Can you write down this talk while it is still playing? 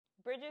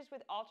bridges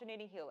with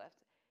alternating heel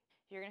lift.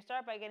 You're going to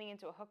start by getting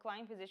into a hook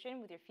lying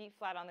position with your feet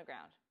flat on the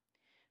ground.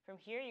 From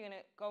here, you're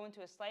going to go into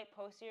a slight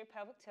posterior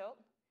pelvic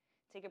tilt.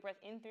 Take a breath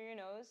in through your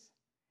nose.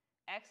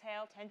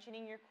 Exhale,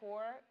 tensioning your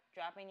core,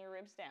 dropping your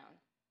ribs down.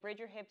 Bridge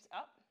your hips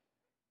up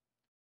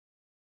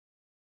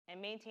and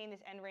maintain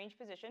this end range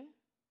position.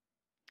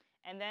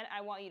 And then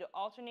I want you to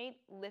alternate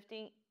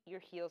lifting your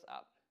heels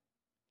up.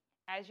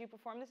 As you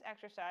perform this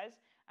exercise,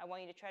 I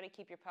want you to try to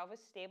keep your pelvis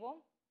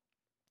stable.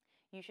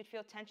 You should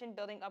feel tension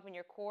building up in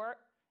your core,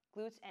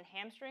 glutes, and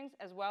hamstrings,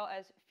 as well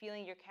as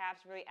feeling your calves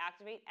really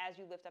activate as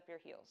you lift up your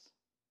heels.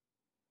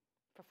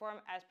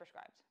 Perform as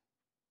prescribed.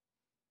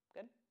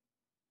 Good?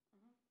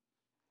 Mm-hmm.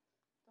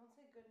 Don't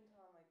say good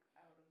until I'm like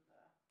out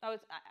of the... Oh,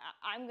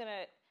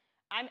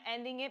 I'm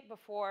ending it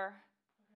before